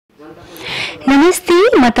नमस्ते,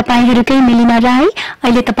 म तपाईहरुकै मिलिना राई।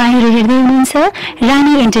 अहिले तपाईहरु हेर्दै हुनुहुन्छ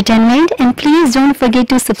रानी entertainment and please don't forget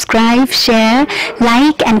to subscribe, share,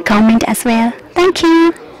 like and comment as well. Thank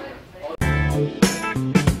you.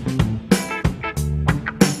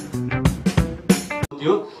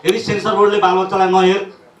 यदि सेन्सर बोर्डले बालबच्चालाई नहेर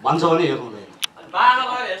भन्छ भने हेर्नु हुँदैन।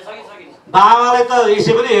 बाबाले त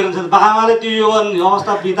यसै पनि हेर्नुहुन्छ। बाबाले त्यो यौवन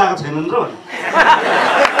अवस्था बिताएको छैनन् र भने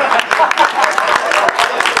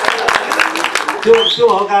त्यो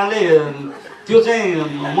भएको कारणले त्यो चाहिँ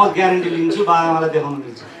म ग्यारेन्टी लिन्छु बाबालाई देखाउन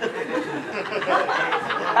मिल्छ।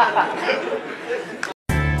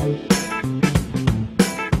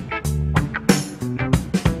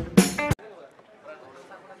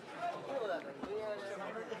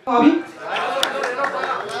 अभी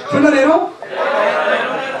ट्रेलर हेरौँ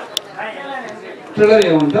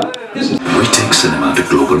त We take cinema to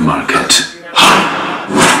global market.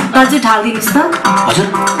 दाजु ढाल्दिनुस् त। हजुर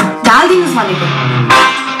ढाल्दिनुस् भनेको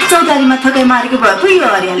चौतारीमा थकाइ मारेको भए पो यो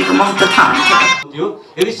हरियालीको महत्त्व थाहा हुन्छ।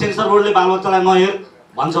 यदि सेन्सर बोर्डले बालबच्चालाई नहेर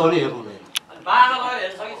भन्छ भने हेर्नु हुँदैन।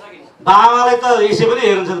 बाबाले त यसै पनि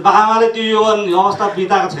हेर्नुहुन्छ। बाबाले त्यो यौवन अवस्था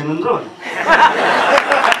बिताएको छैनन् र भने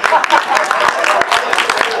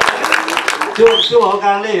त्यो भएको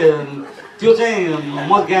कारणले त्यो चाहिँ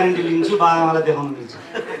म ग्यारेन्टी लिन्छु बाबालाई देखाउन मिल्छ।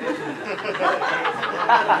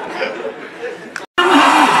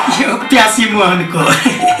 यो प्यासी मोहनको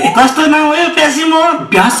कस्तो नाम हो यो प्यासी मोहन?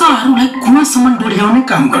 प्यासाहरूलाई कुवासम्म डोर्याउने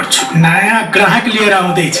काम गर्छु। नयाँ ग्राहक लिएर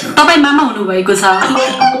आउँदैछु। तपाईँ मामा हुनुभएको छ।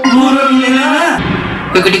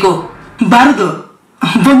 केटीको बारुद हो,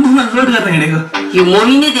 बन्दुकमा लोड गर्न हिँडेको। यो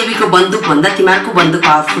मोहिनी देवीको बन्दुक भन्दा तिमीहरूको बन्दुक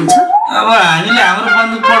पावरफुल छ। अब हामीले हाम्रो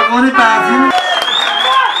बन्दुक पड्काउनै पाएको थियौँ।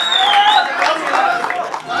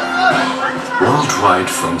 Worldwide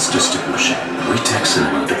films distribution. We take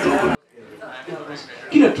cinema to global.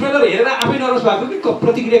 किन ट्रेलर हेरेर आफै नर्भस भएको कि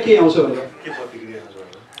प्रतिक्रिया के आउँछ भनेर?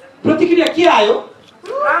 प्रतिक्रिया के आयो?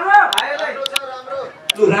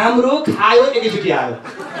 राम्रो खायो एकैचोटि आयो।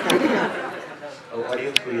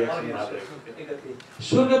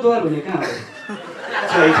 स्वर्गद्वार भने कहाँ हो?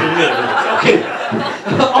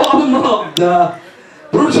 अब म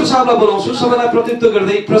प्रोड्युसर साहबलाई बोलाउँछु। सबैलाई प्रतिनिधित्व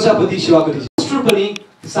गर्दै प्रजापति सेवाको पोस्टर पनि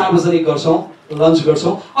सार्वजनिक गर्छौँ, लन्च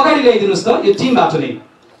गर्छौँ। अगाडि ल्याइदिनुहोस् त यो टिमबाट नै,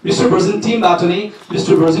 मिस्टर भर्जिन टिमबाट नै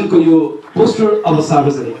मिस्टर भर्जिनको यो पोस्टर अब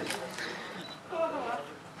सार्वजनिक।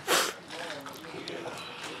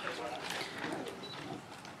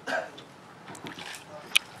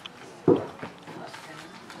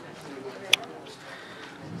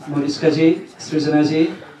 मरिस्काजी, सृजनाजी,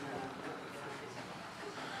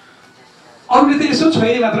 अरूले त यसो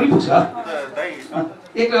छोइदिए मात्र पनि पुग्छ।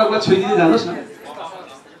 एक अर्कोलाई छोइदिँदै जानुहोस् न।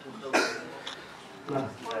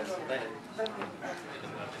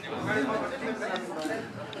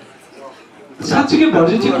 साँच्चीकै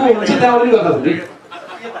भर्जिन चाहिँ को हुन्छ त्यहाँबाट पनि गर्दा हुने।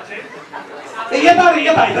 यता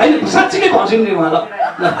होइन साँच्चीकै भर्जिन नि उहाँलाई।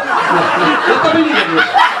 यता पनि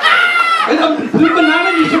हेर्नुहोस् होइन, अब फिल्मको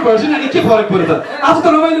नामै मिस्टर भर्जिन अनि के फरक पऱ्यो त? आज त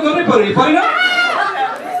रमाइलो गर्नै पऱ्यो नि, परेन?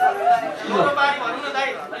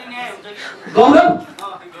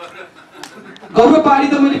 गौरव पहाडी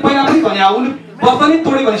त मैले पहिला पनि भने उनी बर्ता नै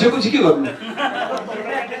तोडे भनिसकेपछि के गर्नु?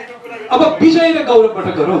 अब विजय र गौरवबाट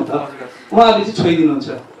गरौँ त, उहाँहरूले चाहिँ छोइदिनुहुन्छ।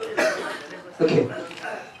 ओके,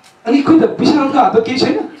 अनि खोइ त विशालको हातमा केही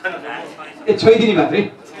छैन? ए छोइदिने मात्रै,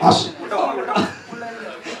 हस्।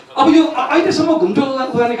 अब यो अहिलेसम्म घुम्टो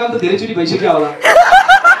उगाउने काम त धेरैचोटि भइसक्यो होला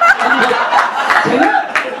छैन?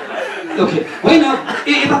 ओके, होइन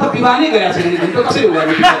यता त विवाह नै गरेको छैन, घुम्टो कसरी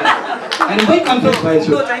उगाउने? होइन मै कन्फ्युज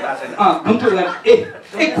भएछु। घुम्टो उगाने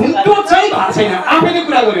ए घुम्टो चाहिँ भएको छैन, आफैले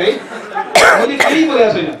कुरा गर्यो है, मैले केही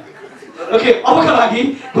बोलेको छैन। ओके, अबका लागि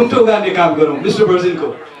घुम्टो उगाउने काम गरौँ मिस्टर भर्जिनको।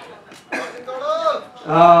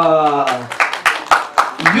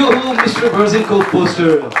 यो हो मिस्टर भर्जिनको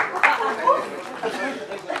पोस्टर।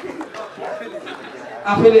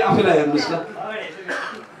 आफैलाई हेर्नुहोस् ल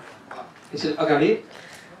यसरी अगाडि।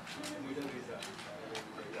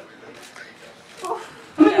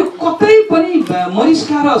 कतै पनि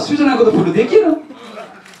मरिस्का र सृजनाको त फोटो देखिएन,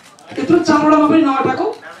 यत्रो चारवटामा पनि नअटाएको।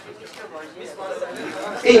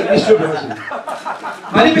 ए मिस्टर भर्जिन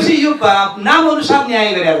भनेपछि यो नाम अनुसार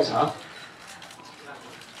न्याय गरेको छ।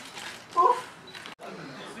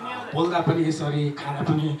 बोल्दा पनि यसरी, खाना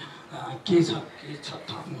पनि के छ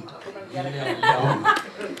थप्नु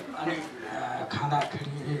अनि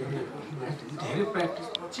खाँदाखेरि धेरै प्र्याक्टिस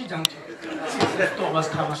पछि जान्थ्यो। यस्तो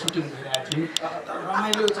अवस्थामा सुटिङ भइरहेको थियो, तर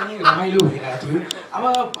रमाइलो चाहिँ रमाइलो भइरहेको थियो। अब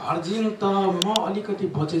भर्जिन त म अलिकति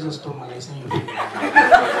बचे जस्तो मलाई चाहिँ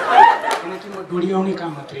किनकि म डोर्याउने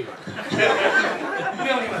काम मात्रै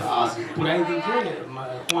पुऱ्याइदिन्थेँ,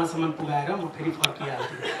 उहाँसम्म पुगाएर म फेरि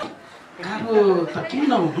फर्किहाल्थेँ। त किन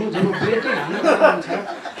नहुनु जब ब्रेकै हान्न हुन्छ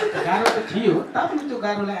गाह्रो त थियो तापनि त्यो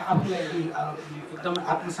गाह्रोलाई आफूलाई एकदम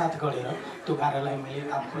आत्मसात गरेर त्यो गाह्रोलाई मैले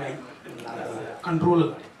आफूलाई कन्ट्रोल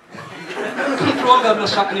गर्न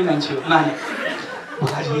सक्ने मान्छे हो माने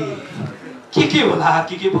भोलाजी के होला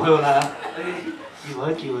के भयो होला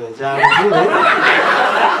के भयो जाडो थियो है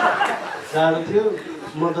जाडो थियो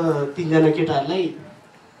म त 3 जना केटाहरूलाई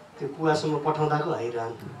त्यो कुवासम्म पठाउँदाको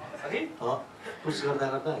हैरान पुस गर्दा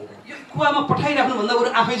हैरान यो कुवामा पठाइराख्नु भन्दा बरु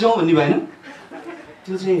आफै जाउँ भन्ने भएन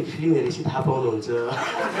त्यो चाहिँ फिल्म हेरेपछि थाहा पाउनुहुन्छ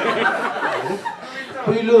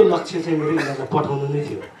पहिलो लक्ष्य चाहिँ मेरो यिनीहरूलाई पठाउनु नै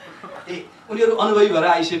थियो ए उनीहरू अनुभवी भएर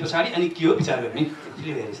आइसके पछाडि अनि के हो विचार गर्ने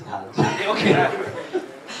फिल्म हेरेपछि थाहा हुन्छ ओके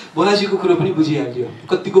भोलाजीको कुरो पनि बुझिहाल्यो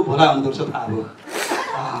कतिको भोला हुँदो रहेछ थाहा भयो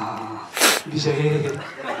विषय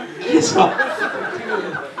के छ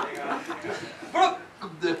बडो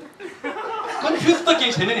कन्फ्युज त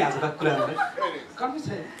केही छैन नि आज त कुराहरू कन्फ्युज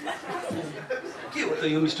छैन के हो त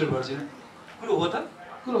यो मिस्टर भर्जिन कुरो हो त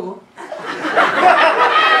कुरो हो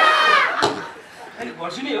अनि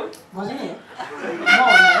भर्जिनै हो भर्जिन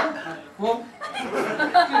हो म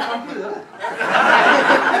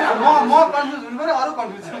कन्फ्युज हुनु पऱ्यो अरू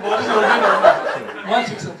कन्फ्युज म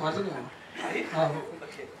ठिक छ भर्जिन हो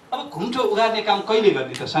अब घुम्ठो उगार्ने काम कहिले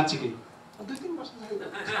गर्ने त साँच्चीकै 2-3 वर्ष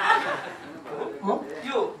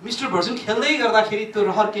यो मिस्टर भर्जिन खेल्दै गर्दाखेरि त्यो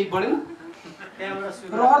रहर केही बढेन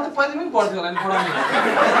रहर त पहिले पनि बढ्थ्यो होला नि पढाउने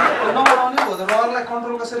नबढाउने हो त रहरलाई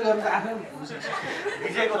कन्ट्रोल कसरी गर्ने आफै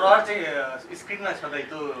विजयको रहर चाहिँ स्क्रिनमा छँदै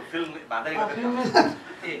त्यो फिल्म भाँदै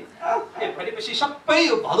ए भनेपछि सबै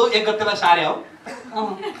भदौ 1 गतेलाई सारे हो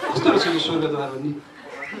कस्तो रहेछ यो स्वर्गद्वार भन्ने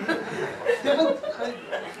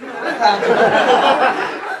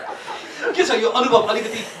के छ यो अनुभव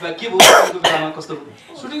अलिकति के भयो बेलामा कस्तो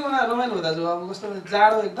सुटिङमा रमाइलो हुँदा जो अब कस्तो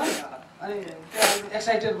जाडो एकदम अनि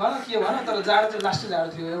एक्साइटेड भन के भन तर जाडो चाहिँ लास्टै जाडो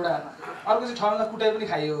थियो एउटा अर्को चाहिँ ठाउँमा कुटाइ पनि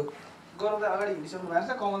खाइयो गरौँ त अगाडि हिँडिसक्नु भएको छ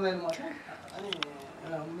कमल दाइ म थिएँ अनि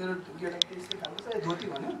मेरो गेटा त्यस्तै खालको छ धोती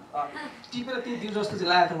भन्यो टिपेर त्यही दिउँ जस्तो चाहिँ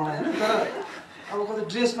लाग्यो त मलाई होइन तर अब कति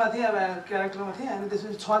ड्रेसमा थिएँ अब क्यारेक्टरमा थिएँ अनि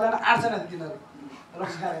त्यसपछि 6 जना 8 जना थिए तिनीहरू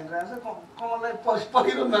रक्सी खाएर हिँडिरहेको छ कमललाई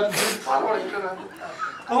पहिरो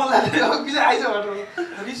कमललाई अब बिचै आइज भएर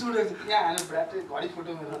रिस उठेको छ यहाँ हाल्यो भ्राटे घडी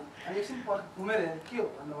फोटो मेरो अनि एकछिन घुमेर के हो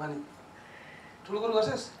भन्नु भने ठुलो कुरो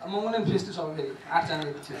गर्छस् अब म पनि फेस थियो सबै फेरि 8 जना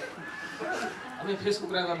जति थियो अब फेसको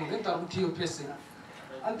कुरा गर्नु हुँदैन तर पनि थियो फेस चाहिँ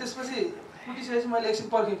अनि त्यसपछि कुटिसकेपछि मैले एकछिन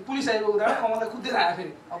पर्खेँ पुलिस आइपुग्यो उता कमललाई कुदेर आयो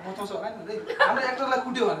फेरि अब बचाउँछ होला नि हाम्रो एक्टरलाई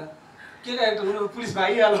कुट्यो भनेर के एक्टर हुनु पुलिस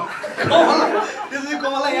भागिहाल्यो त्यसपछि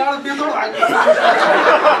कमललाई यहाँबाट बेतोड भाग्यो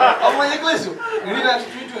अब म एक्लै छु हिँडिरहेको छु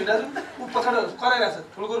हिँडिरहेको छु ऊ पछाडि कराइरहेको छ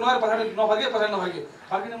ठुलो कुरो नगरेर पछाडि नफर्के पछाडि नफर्के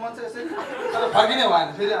फर्किने मन चाहिँ यसरी तर फर्किने भएन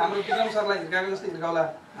फेरि हाम्रो विक्रम सरलाई हिर्काएको जस्तै हिर्काउला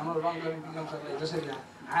हाम्रो रङ गर्ने विक्रम सरलाई जसरी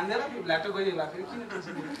हान्देर ल्याप्टो गइदिएला फेरि किन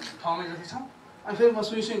टेन्सन ठाउँमै जति छ अनि फेरि म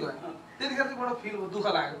सुई सुई गएँ त्यतिखेर चाहिँ बडो फिल दुःख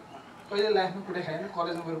लाग्यो कहिले लाइफमा कुटाइ खाएन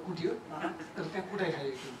कलेजमा गएर कुटियो तर त्यहाँ कुटाइ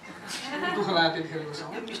खाइयो दुःख लाग्यो त्यतिखेरको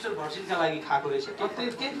समय मिस्टर भर्जिनका लागि खाएको रहेछ त्यही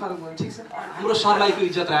केही फरक भयो ठिक छ हाम्रो सरलाईको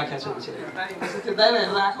इज्जत राखेको छ त्यो दाइलाई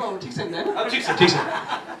हेरेर आएको अब ठिक छ नि होइन ठिक छ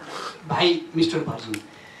भाइ मिस्टर भर्जिन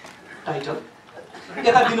टाइटल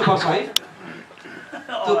यता दिनुपर्छ है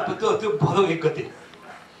त्यो भदौ 1 गते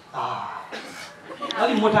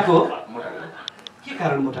अलि मोटाको हो के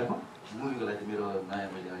कारण मोटाको मुभीको लागि मेरो नयाँ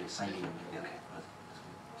मैले अहिले साइनिङ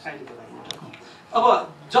अब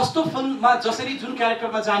जस्तो फिल्ममा जसरी जुन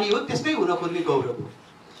क्यारेक्टरमा जाने हो त्यस्तै हुन खोज्ने गौरव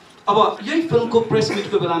अब यही फिल्मको प्रेस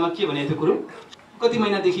मिटको बेलामा के भनेको थियो कुरो कति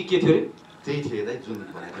महिनादेखि के थियो अरे त्यही थियो दाइ जुन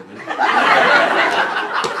भनेको थियो मैले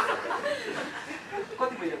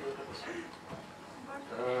कति महिना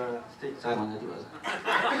त्यही 4 महिना जति भयो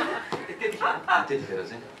त्यतिखेर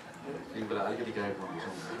चाहिँ एक बेला अलिकति क्यारेक्टरमा हुन्छ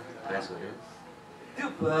प्रयास गर्यो त्यो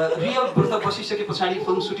रियल व्रत बसिसके पछाडि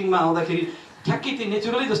फिल्म सुटिङमा आउँदाखेरि ठ्याक्कै त्यो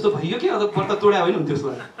नेचुरली जस्तो भयो कि अझ व्रत तोड्या होइन हुन्थ्यो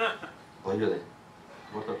उसलाई भयो दाइ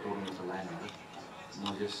व्रत तोड्नु जस्तो लागेन म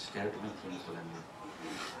जस क्यारेक्टरमा थिएँ जस्तो लाग्यो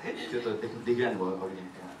त्यो त देखिरहनु भयो अघि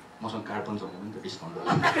त्यहाँ मसँग कार्ड पनि छ भने पनि त डिस्काउन्ट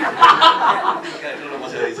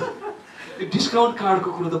त्यो डिस्काउन्ट कार्डको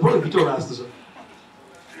कुरो त बडो बिटोडा जस्तो छ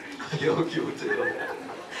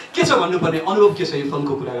के छ भन्नुपर्ने अनुभव के छ यो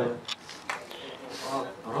फिल्मको कुरा गरेर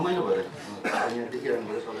रमाइलो भयो यहाँ देखिरहनु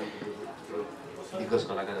भयो सबैले दिग्गज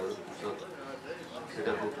कलाकारहरू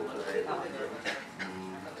थिएटरको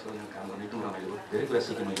काम गर्ने एकदम रमाइलो भयो धेरै कुरा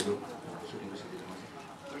सिकेँ मैले सुटिङको सिकेँ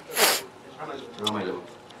रमाइलो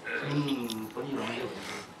पनि रमाइलो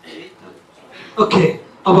ओके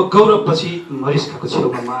अब गौरव पछि मरिस्काको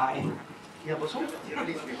छेउमा म आएँ यहाँ बसौँ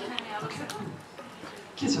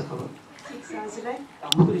के छ खबर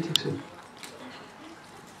म पनि ठिक छु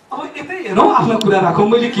अब यतै हेरौँ आफ्नो कुरा राखौँ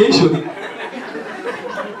मैले केही सोधेँ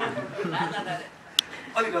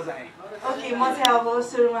अलि रजाए ओके म चाहिँ अब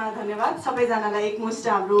सुरुमा धन्यवाद सबैजनालाई एकमुष्ट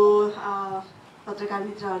हाम्रो पत्रकार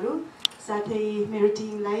मित्रहरू साथै मेरो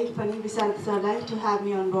टिमलाई पनि विशाल सरलाई to have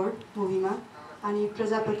me on board मुभीमा अनि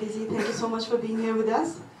प्रजापतिजी thank you so much for being here with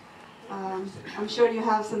us I'm sure you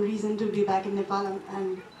have some reason to be back in Nepal and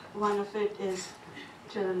one of it is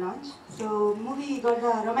trailer launch. So movie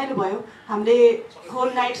गर्दा रमाइलो भयो हामीले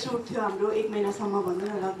whole night suit थियो हाम्रो 1 महिनासम्म भन्नु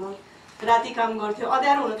न लगभग राति काम गर्थ्यो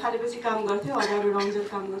अँध्यारो हुन थालेपछि काम गर्थ्यो अँध्यारो रङ्गजल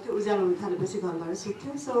काम गर्थ्यो उज्यालो हुन थालेपछि घरबाट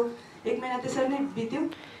सुत्थ्यो सो 1 महिना त्यसरी नै बित्यो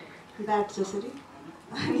ब्याट जसरी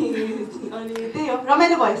अनि त्यही हो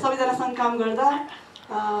रमाइलो भयो सबैजनासँग काम गर्दा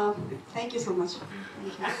थ्याङ्क यू सो मच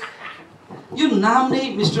यो नाम नै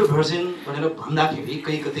मिस्टर भर्जिन भनेर भन्दाखेरि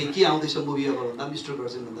कहीँ कतै के आउँदैछ मुभी अब भन्दा मिस्टर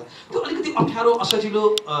भर्जिन भन्दा त्यो अलिकति अप्ठ्यारो असजिलो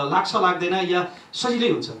लाग्छ लाग्दैन या सजिलै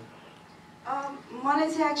हुन्छ मलाई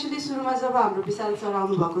चाहिँ एक्चुअली सुरुमा जब हाम्रो विशाल सर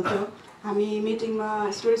आउनुभएको थियो हामी मिटिङमा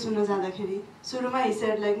स्टोरी सुन्न जाँदाखेरि सुरुमा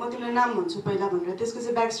हिसेड लाइक म तिमीलाई नाम भन्छु पहिला भनेर त्यसको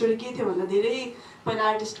चाहिँ ब्याक स्टोरी के थियो भन्दा धेरै पहिला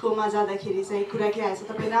आर्टिस्टकोमा जाँदाखेरि चाहिँ कुरा के आएछ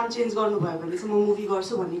तपाईँ नाम चेन्ज गर्नुभयो भने चाहिँ म मुभी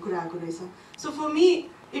गर्छु भन्ने कुरा आएको रहेछ so for me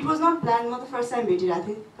it was not plan म त फर्स्ट टाइम भेटिरहेको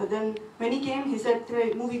थिएँ but then when he came he said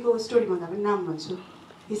तिमीलाई मुभीको स्टोरी भन्दा पनि नाम भन्छु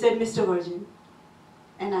he said mister virgin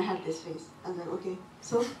and I had this face I was like okay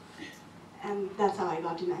so and that's how I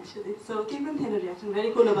got in actually. So keep on their reaction,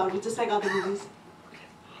 very cool about it, just like other movies.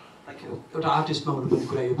 Thank you. एउटा आर्टिस्टमा हुनुपर्ने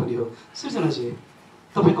कुरा यो पनि हो सृजनाजी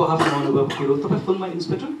तपाईँको आफ्नो अनुभव के हो तपाईँ फिल्ममा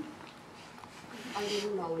इन्सपेक्टर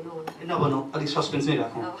नभनौँ अलिक सस्पेन्स नै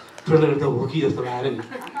राखौँ ट्रेलर त हो कि जस्तो लागेर नि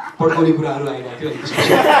पड्काउने कुराहरू आइरहेको थियो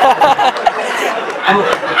अब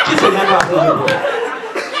के छ यहाँको आफ्नो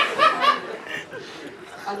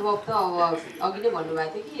अनुभव त अब अघि नै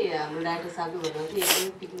भन्नुभएको थियो कि हाम्रो डाइरेक्टर साहबले भन्नुभएको थियो एकदमै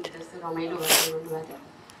पिकनिक जस्तो रमाइलो गरेर भन्नुभएको थियो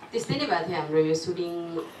त्यस्तै नै भएको थियो हाम्रो यो सुटिङ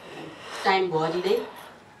टाइमभरि नै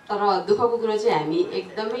तर दुःखको कुरो चाहिँ हामी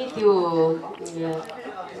एकदमै त्यो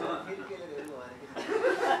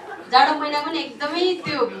जाडो महिना पनि एकदमै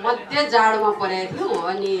त्यो मध्य जाडोमा परेको थियौँ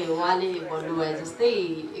अनि उहाँले भन्नुभयो जस्तै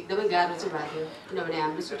एकदमै गाह्रो चाहिँ भएको थियो किनभने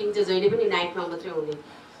हाम्रो सुटिङ चाहिँ जहिले पनि नाइटमा मात्रै हुने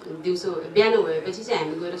दिउँसो बिहान भएपछि चाहिँ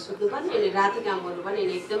हामी गएर सुत्नुपर्ने अनि राति काम गर्नुपर्ने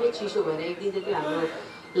अनि एकदमै चिसो भएर एक दिन चाहिँ हाम्रो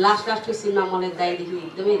लास्टको सिनमा मलाई दाइदेखि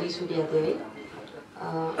एकदमै रिस उठिएको थियो है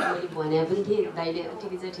मैले भने पनि थिएँ दाइले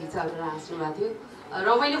ठिकै छ भनेर हाँस्नु भएको थियो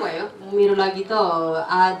रमाइलो भयो मेरो लागि त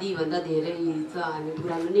आधीभन्दा धेरै छ हामी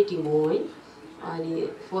पुरानो नै टिम हो है अनि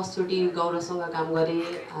फर्स्टचोटि गौरवसँग काम गरेँ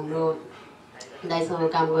हाम्रो दाइसँग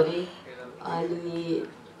काम गरेँ अनि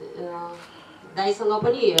दाइसँग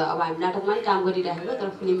पनि अब हामी नाटकमा पनि काम गरिराखेको तर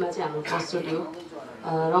फिल्ममा चाहिँ हाम्रो फर्स्टचोटि हो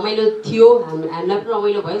रमाइलो थियो हामीलाई पनि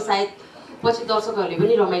रमाइलो भयो सायद पछि दर्शकहरूले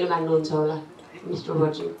पनि रमाइलो मान्नुहुन्छ होला मिस्टर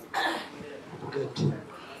भर्जिन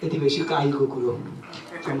यति भइसक्यो आइको कुरो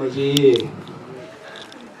मैले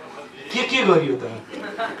के गरियो त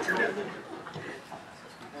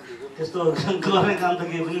त्यस्तो गर्ने काम त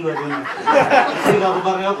केही पनि गरिएन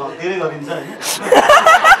गर्नुपर्ने हो घरतिरै गरिन्छ होइन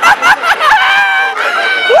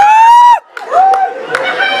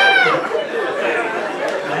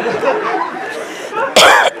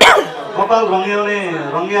कपाल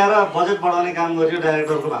रङ्ग्याएर बजेट बढाउने काम गरियो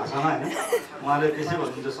डाइरेक्टरको भाषामा होइन उहाँले त्यसै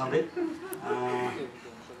भन्नुहुन्छ सधैँ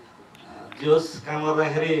जे होस् काम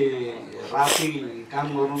गर्दाखेरि राति काम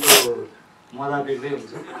गर्नुको मजा बेग्लै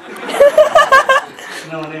हुन्छ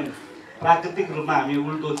किनभने प्राकृतिक रूपमा हामी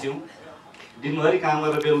उल्टो थियौँ दिनभरि काम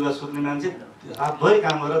गरेर बेलुका सुत्ने मान्छे रातभरि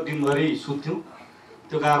काम गरेर दिनभरि सुत्थ्यौँ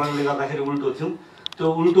त्यो कारणले गर्दाखेरि उल्टो थियौँ त्यो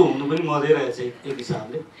उल्टो हुनु पनि मजै रहेछ एक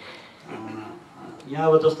हिसाबले यहाँ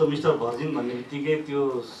अब जस्तो मिस्टर भर्जिन भन्ने बित्तिकै त्यो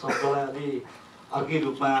शब्दलाई अलि अर्कै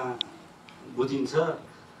रूपमा बुझिन्छ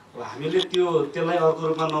हामीले त्यसलाई अर्को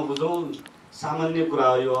रूपमा नबुझौँ सामान्य कुरा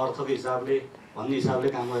हो यो अर्थको हिसाबले भन्ने हिसाबले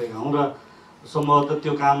काम गरेका हौँ र सम्भवतः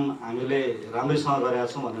त्यो काम हामीले राम्रैसँग गरेका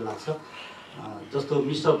छौँ भन्ने लाग्छ जस्तो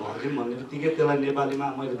मिस्टर भर्जिन भन्ने बित्तिकै त्यसलाई नेपालीमा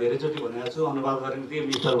मैले धेरैचोटि भनेको छु अनुवाद गर्ने बित्तिकै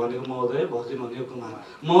मिस्टर भनेको महोदय भर्जिन भनेको कुमार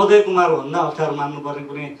महोदय कुमार भन्दा अप्ठ्यारो मान्नुपर्ने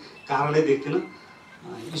कुनै कारणै देख्दिनँ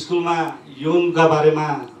स्कुलमा यौनका बारेमा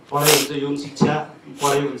पढाइ हुन्छ यौन शिक्षा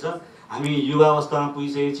पढाइ हुन्छ हामी युवा अवस्थामा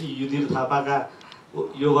पुगिसकेपछि युधिर थापाका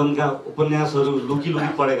यौवनका उपन्यासहरू लुकी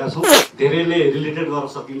पढेका छौँ धेरैले रिलेटेड गर्न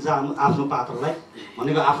सकिन्छ आफ्नो पात्रलाई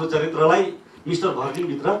भनेको आफ्नो चरित्रलाई मिस्टर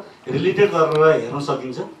भर्जिनभित्र रिलेटेड गरेर हेर्न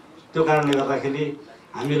सकिन्छ त्यो कारणले गर्दाखेरि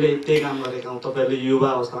हामीले त्यही काम गरेका हौँ तपाईँहरूले युवा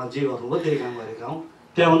अवस्थामा जे गर्नुभयो त्यही काम गरेका हौँ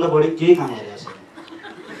त्यहाँभन्दा बढी केही काम गरेका छैन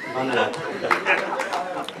धन्यवाद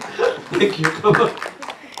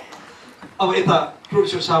अब यता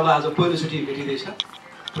प्रोड्युसर साहबलाई आज पहिलोचोटि भेटिँदैछ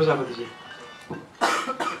प्रजापतिजी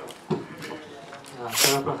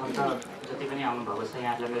सर्वप्रथम त जति पनि आउनुभएको छ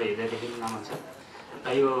यहाँलाई मेरो हृदयदेखि नमन छ र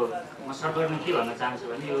यो म सर्टकटमा के भन्न चाहन्छु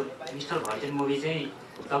भने यो मिस्टर भर्जिन मुभी चाहिँ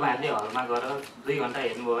तपाईँहरूले हलमा गएर 2 घन्टा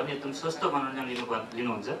हेर्नुभयो भने एकदम सस्तो मनोरञ्जन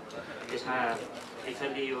लिनुहुन्छ। त्यसमा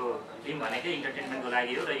एक्चुअली यो फिल्म भनेकै इन्टरटेनमेन्टको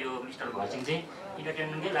लागि हो र यो मिस्टर भर्जिन चाहिँ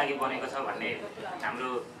इन्टरटेनमेन्टकै लागि बनेको छ भन्ने हाम्रो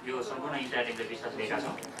यो सम्पूर्ण इन्टरटेनमेन्टले विश्वास लिएका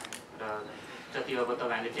छौँ। र जति अब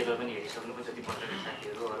तपाईँहरूले टेलर पनि हेरिसक्नुभयो, जति पत्रकार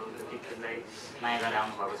साथीहरू अरू जति फिल्मलाई माया गरेर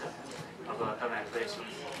आउनुभएको छ, अब तपाईँहरूको यसो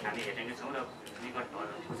हामी हेर्ने नै छौँ र निकट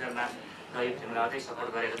फ्युचरमा र यो फिल्मलाई अझै सपोर्ट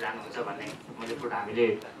गरेर जानुहुन्छ भन्ने हामीले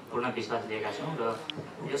पूर्ण विश्वास लिएका छौँ। र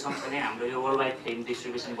यो सँगसँगै हाम्रो यो वर्ल्ड वाइड फिल्म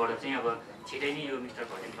डिस्ट्रिब्युसनबाट चाहिँ अब छिटै नै यो मिस्टर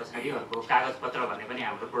भर्जिन पछाडि अर्को कागजपत्र भन्ने पनि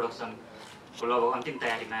हाम्रो प्रोडक्सनको लगभग अन्तिम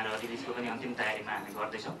तयारीमा र रिलिजको पनि अन्तिम तयारीमा हामी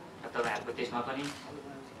गर्दैछौँ र तपाईँहरूको त्यसमा पनि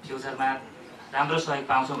फ्युचरमा राम्रो सहयोग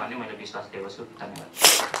पाउँछौँ भन्ने मैले विश्वास लिएको छु। धन्यवाद।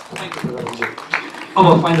 अब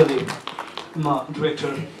फाइनली म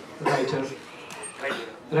director writer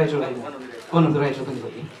one of the writer पनि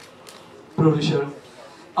भएँ, प्रोड्युसर।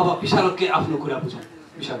 अब विशारदकै आफ्नो कुरा बुझौँ।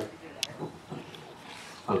 विशारद,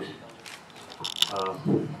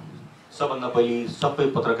 सबभन्दा पहिले सबै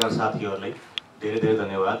पत्रकार साथीहरूलाई धेरै धेरै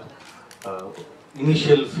धन्यवाद।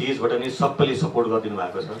 इनिसियल फेजबाट नै सबैले सपोर्ट गरिदिनु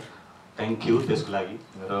भएको छ, थ्याङ्क यू त्यसको लागि।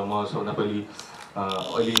 र म सबभन्दा पहिले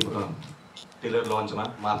अहिले टेलर लन्चमा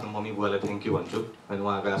म आफ्नो मम्मी बुवालाई थ्याङ्क यू भन्छु, अनि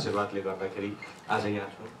उहाँको आशीर्वादले गर्दाखेरि आज यहाँ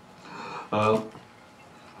छु।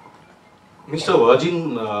 मिस्टर भर्जिन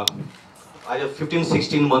आज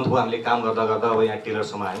 15-16 मन्थ भयो हामीले काम गर्दा गर्दा अब यहाँ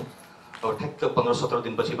टेलरसम्म आयौँ। अब ठ्याक्क 15-17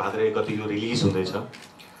 दिनपछि भाद्र 1 गति यो रिलिज हुँदैछ।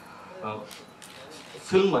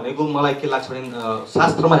 फिल्म भनेको मलाई के लाग्छ भने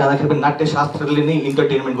शास्त्रमा जाँदाखेरि पनि नाट्यशास्त्रले नै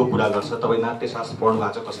इन्टरटेनमेन्टको कुरा गर्छ। तपाईँ नाट्यशास्त्र पढ्नु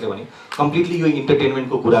भएको छ कसले भने कम्प्लिटली यो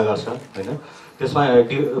इन्टरटेनमेन्टको कुरा गर्छ होइन। त्यसमा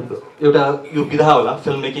एउटा यो विधा होला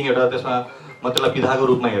फिल्म मेकिङ, एउटा त्यसमा म त्यसलाई विधाको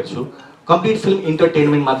रूपमा हेर्छु। कम्प्लिट फिल्म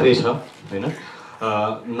इन्टरटेनमेन्ट मात्रै छ होइन।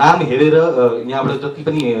 नाम हेरेर यहाँबाट जति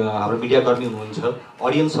पनि हाम्रो मिडियाकर्मी हुनुहुन्छ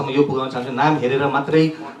अडियन्ससम्म यो पुगाउन चाहन्छु, नाम हेरेर मात्रै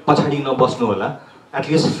पछाडि नबस्नु होला,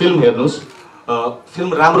 एटलिस्ट फिल्म हेर्नुहोस्।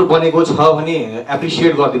 फिल्म राम्रो बनेको छ भने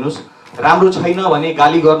एप्रिसिएट गरिदिनुहोस्, राम्रो छैन भने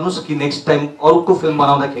गाली गर्नुहोस् कि नेक्स्ट टाइम अरूको फिल्म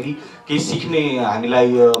बनाउँदाखेरि केही सिक्ने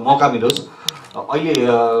हामीलाई मौका मिलोस्। अहिले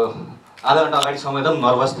आधा घन्टा अगाडिसम्म एकदम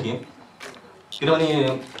नर्भस थिएँ, किनभने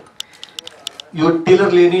यो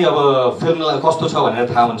टेलरले नै अब फिल्मलाई कस्तो छ भनेर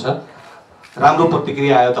थाहा हुन्छ। राम्रो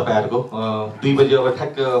प्रतिक्रिया आयो तपाईँहरूको। 2 बजे अब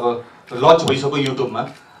ठ्याक्क अब लन्च भइसक्यो युट्युबमा।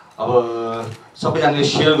 अब सबैजनाले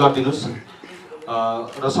सेयर गरिदिनुहोस्।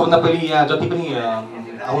 र सबभन्दा पहिले यहाँ जति पनि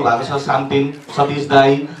आउनु भएको छ शान्तिन, सतीश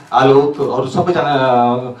दाई, आलोक, अरू सबैजना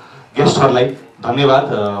गेस्टहरूलाई धन्यवाद।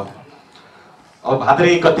 अब भाद्र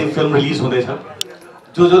 1 गते फिल्म रिलिज हुँदैछ।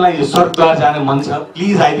 जोलाई स्वर्गद्वार जाने मन छ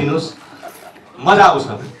प्लिज आइदिनुहोस्, मजा आउँछ।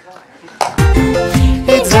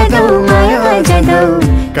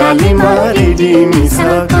 काली मारी